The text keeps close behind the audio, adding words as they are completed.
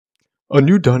A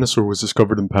new dinosaur was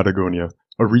discovered in Patagonia,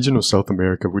 a region of South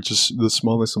America which is the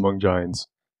smallest among giants.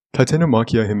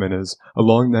 Titanomachya gimenez, a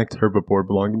long-necked herbivore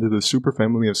belonging to the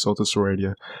superfamily of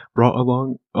saltasauroidea, brought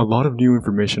along a lot of new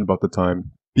information about the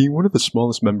time. Being one of the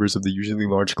smallest members of the usually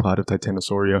large clade of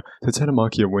Titanosauria,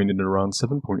 Titanomachya weighed in around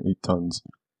 7.8 tons.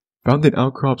 Found in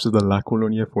outcrops of the La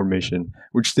Colonia Formation,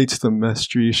 which dates to the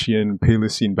maastrichtian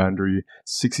paleocene boundary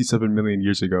 67 million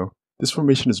years ago. This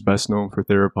formation is best known for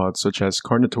theropods such as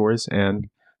Carnotaurus and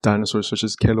dinosaurs such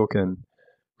as Koleken.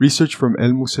 Research from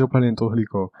El Museo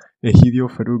Paleontologico, egidio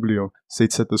feruglio,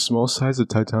 states that the small size of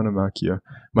Titanomachya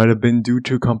might have been due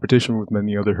to competition with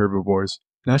many other herbivores.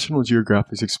 National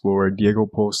Geographics Explorer Diego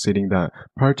Pol stating that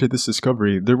prior to this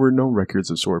discovery, there were no records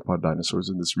of sauropod dinosaurs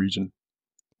in this region.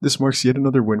 This marks yet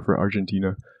another win for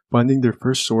Argentina, finding their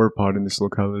first sauropod in this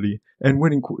locality and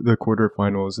winning the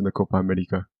quarterfinals in the Copa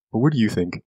America. But what do you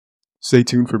think? Stay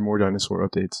tuned for more dinosaur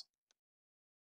updates.